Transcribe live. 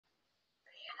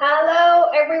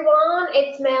Hello everyone,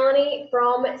 it's Melanie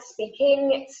from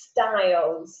Speaking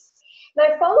Styles.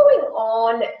 Now, following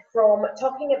on from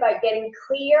talking about getting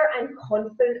clear and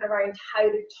confident around how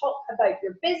to talk about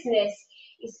your business,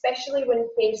 especially when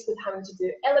faced with having to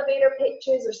do elevator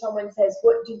pitches or someone says,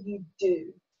 "What do you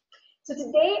do?" So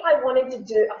today I wanted to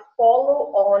do a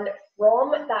follow on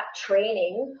from that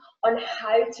training on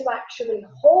how to actually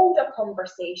hold a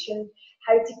conversation,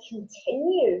 how to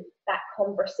continue that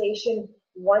conversation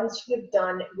once you've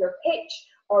done your pitch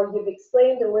or you've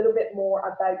explained a little bit more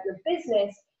about your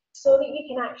business, so that you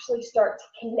can actually start to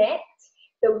connect,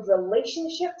 build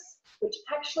relationships, which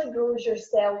actually grows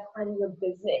yourself and your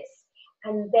business.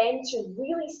 And then to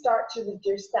really start to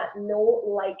reduce that know,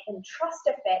 like, and trust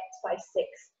effect by 6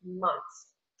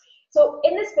 months. So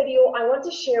in this video, I want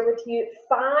to share with you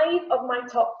 5 of my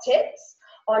top tips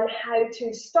on how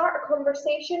to start a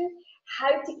conversation,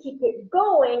 how to keep it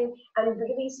going, and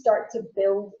really start to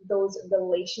build those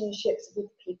relationships with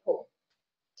people.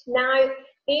 Now,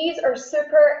 these are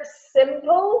super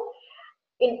simple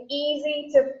and easy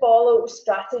to follow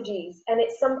strategies, and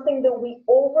it's something that we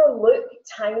overlook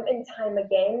time and time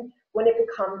again when it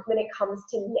comes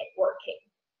to networking.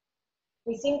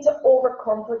 We seem to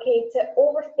overcomplicate it,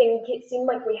 overthink it, seem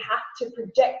like we have to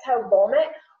projectile vomit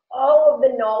all of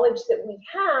the knowledge that we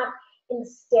have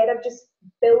instead of just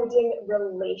building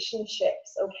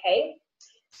relationships, okay?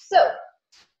 So,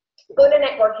 go to a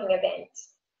networking event,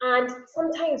 and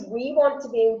sometimes we want to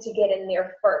be able to get in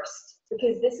there first,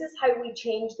 because this is how we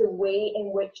change the way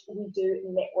in which we do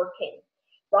networking.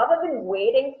 Rather than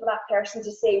waiting for that person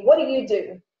to say, "What do you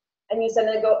do?" and you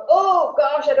suddenly go, "Oh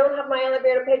gosh, I don't have my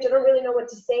elevator pitch, I don't really know what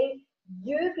to say,"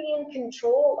 you be in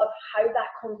control of how that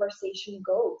conversation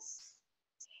goes.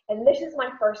 And this is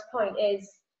my first point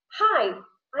is, "Hi,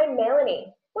 I'm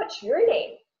Melanie. What's your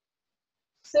name?"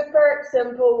 Super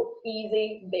simple,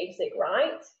 easy, basic,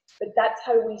 right? But that's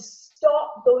how we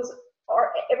stop those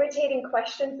irritating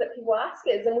questions that people ask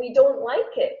us, and we don't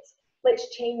like it. Let's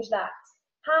change that.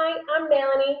 "Hi, I'm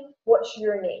Melanie. What's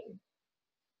your name?"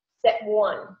 Step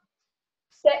 1.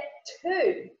 Step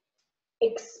 2,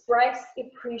 express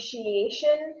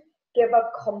appreciation. Give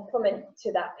a compliment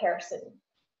to that person,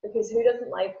 because who doesn't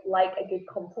like a good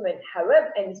compliment?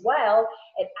 However, and as well,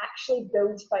 it actually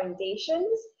builds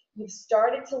foundations. You've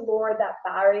started to lower that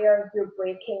barrier, you're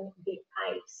breaking the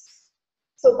ice.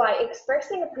 So by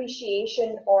expressing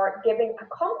appreciation or giving a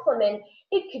compliment,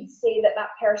 it could say that that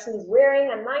person is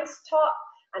wearing a nice top,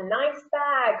 a nice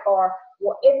bag, or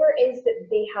whatever it is that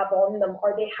they have on them,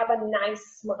 or they have a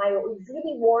nice smile. It's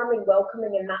really warm and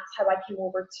welcoming, and that's how I came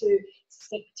over to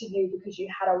speak to you, because you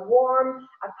had a warm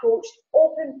approach,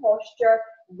 open posture,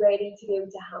 ready to be able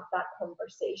to have that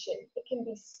conversation. It can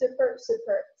be super,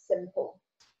 super simple.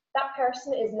 That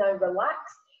person is now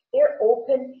relaxed, they're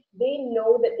open, they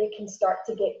know that they can start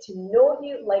to get to know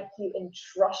you, like you, and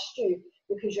trust you,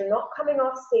 because you're not coming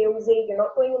off salesy, you're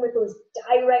not going in with those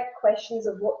direct questions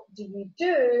of "What do you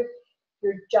do?"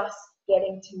 You're just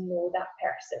getting to know that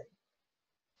person.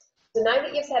 So now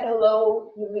that you've said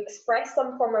hello, you've expressed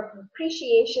some form of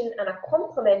appreciation and a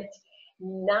compliment,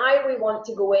 now we want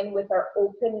to go in with our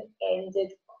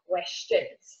open-ended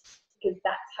questions, because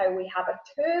that's how we have a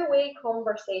two-way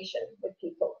conversation with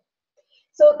people.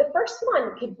 So the first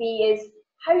one could be is,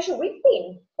 "How's your week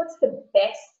been? What's the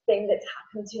best thing that's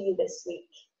happened to you this week?"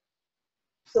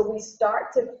 So we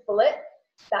start to flip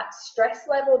that stress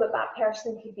level that that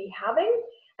person could be having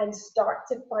and start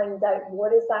to find out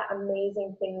what is that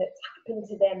amazing thing that's happened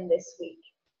to them this week.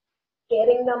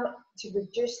 Getting them to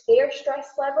reduce their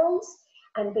stress levels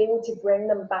and be able to bring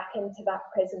them back into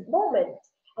that present moment.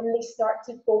 And they start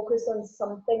to focus on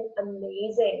something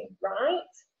amazing, right?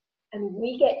 And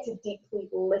we get to deeply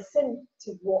listen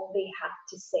to what they have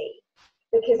to say.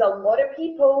 Because a lot of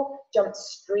people jump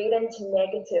straight into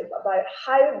negative about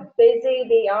how busy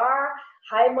they are,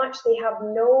 how much they have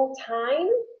no time.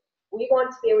 We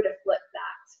want to be able to flip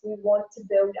that. We want to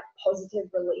build a positive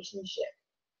relationship.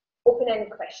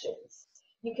 Open-ended questions.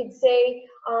 You could say,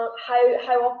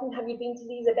 how often have you been to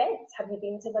these events? Have you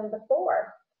been to them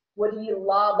before? What do you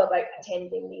love about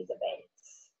attending these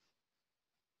events?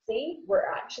 See, we're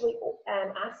actually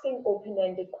asking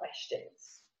open-ended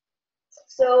questions.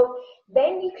 So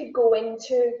then you could go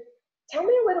into, "Tell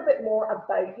me a little bit more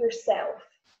about yourself.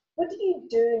 What do you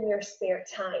do in your spare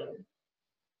time?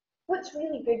 What's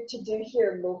really good to do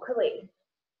here locally?"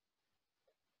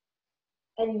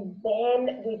 And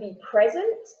then we be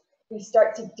present, we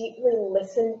start to deeply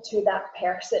listen to that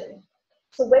person.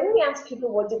 So when we ask people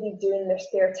what do they do in their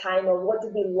spare time, or what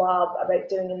do they love about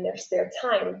doing in their spare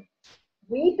time,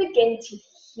 we begin to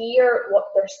hear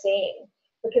what they're saying.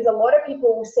 Because a lot of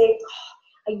people will say,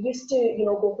 oh, I used to, you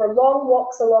know, go for long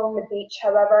walks along the beach.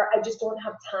 However, I just don't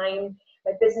have time.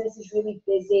 My business is really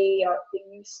busy. Or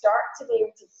you start to be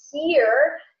able to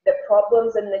hear the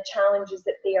problems and the challenges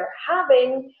that they are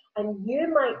having, and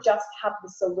you might just have the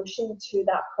solution to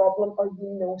that problem, or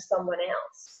you know someone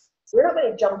else. We're not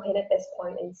going to jump in at this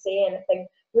point and say anything.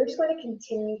 We're just going to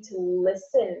continue to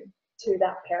listen to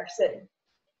that person,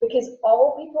 because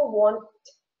all people want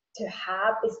to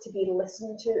have is to be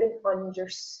listened to and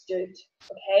understood.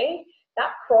 Okay,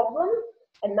 that problem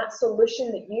and that solution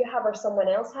that you have or someone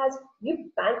else has, you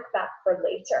bank that for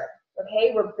later.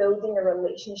 Okay, we're building a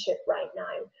relationship right now.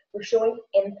 We're showing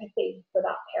empathy for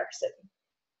that person.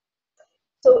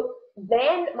 So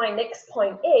then my next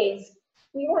point is,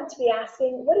 we want to be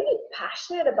asking, what are you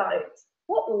passionate about?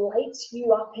 What lights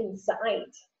you up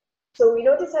inside? So you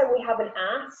notice how we haven't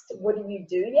asked, what do you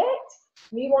do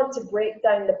yet? We want to break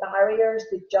down the barriers,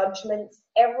 the judgments,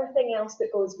 everything else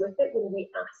that goes with it when we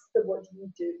ask the what do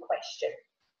you do question.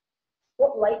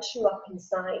 What lights you up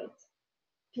inside?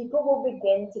 People will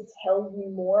begin to tell you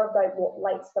more about what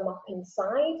lights them up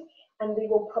inside, and they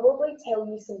will probably tell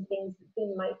you some things that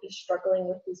they might be struggling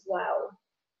with as well.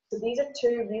 So these are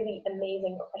two really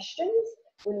amazing questions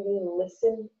when we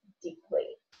listen deeply.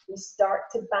 We start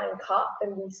to bank up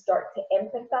and we start to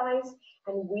empathize,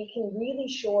 and we can really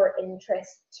show our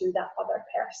interest to that other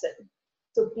person.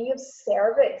 So be of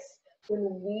service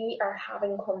when we are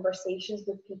having conversations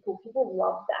with people. People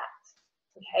love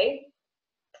that, okay?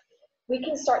 We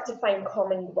can start to find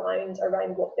common ground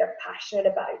around what they're passionate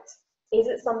about. Is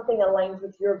it something aligned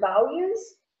with your values,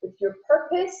 with your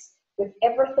purpose, with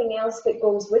everything else that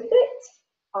goes with it?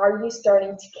 Are you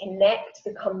starting to connect,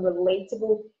 become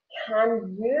relatable?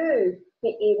 Can you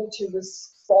be able to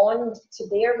respond to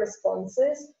their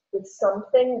responses with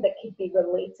something that could be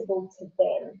relatable to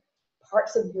them?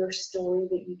 Parts of your story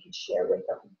that you could share with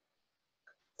them.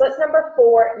 So that's number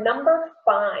 4. Number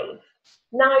 5.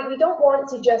 Now, you don't want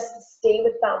to just stay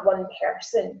with that one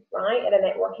person, right, at a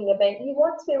networking event. You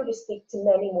want to be able to speak to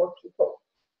many more people.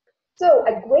 So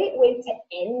a great way to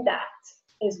end that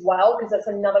as well, because that's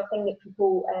another thing that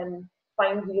people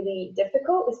find really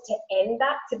difficult, is to end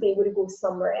that, to be able to go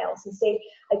somewhere else and say,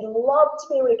 I'd love to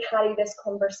be able to carry this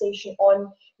conversation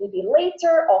on maybe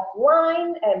later,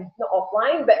 offline, not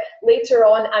offline, but later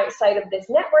on outside of this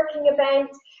networking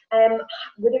event.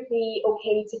 Would it be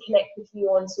okay to connect with you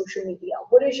on social media?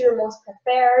 What is your most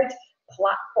preferred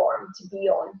platform to be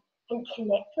on? And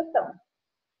connect with them.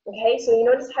 Okay, so you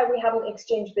notice how we haven't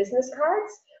exchanged business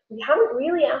cards? We haven't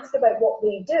really asked about what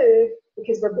they do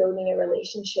because we're building a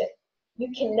relationship.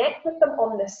 You connect with them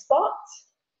on the spot,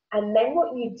 and then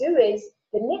what you do is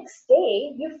the next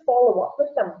day you follow up with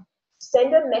them.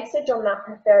 Send a message on that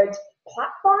preferred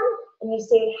platform and you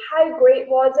say, how great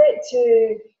was it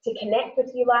to connect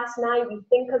with you last night? We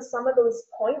think of some of those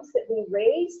points that they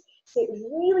raised. So it was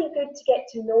really good to get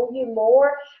to know you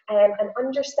more and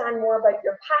understand more about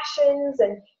your passions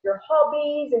and your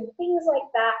hobbies and things like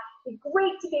that. It'd be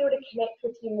great to be able to connect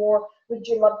with you more. Would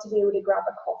you love to be able to grab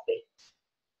a coffee?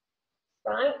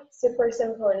 Right? Super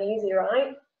simple and easy,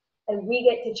 right? And we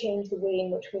get to change the way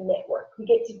in which we network. We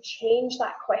get to change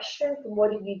that question from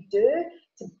what do you do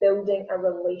to building a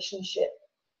relationship,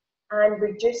 and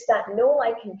reduce that know,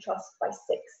 like, and trust by 6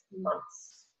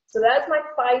 months. So that's my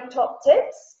 5 top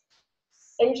tips.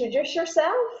 Introduce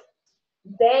yourself,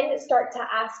 then start to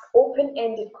ask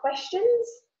open-ended questions,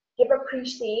 give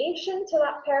appreciation to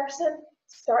that person,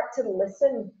 start to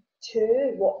listen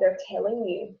to what they're telling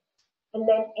you, and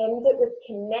then end it with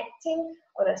connecting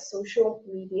on a social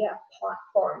media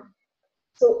platform.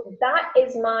 So that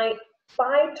is my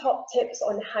 5 top tips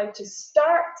on how to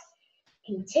start,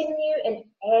 continue, and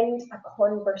end a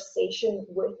conversation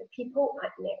with people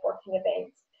at networking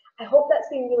events. I hope that's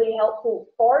been really helpful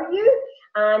for you,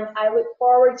 and I look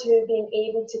forward to being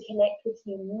able to connect with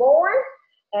you more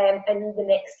in the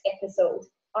next episode.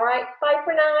 All right, bye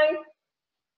for now.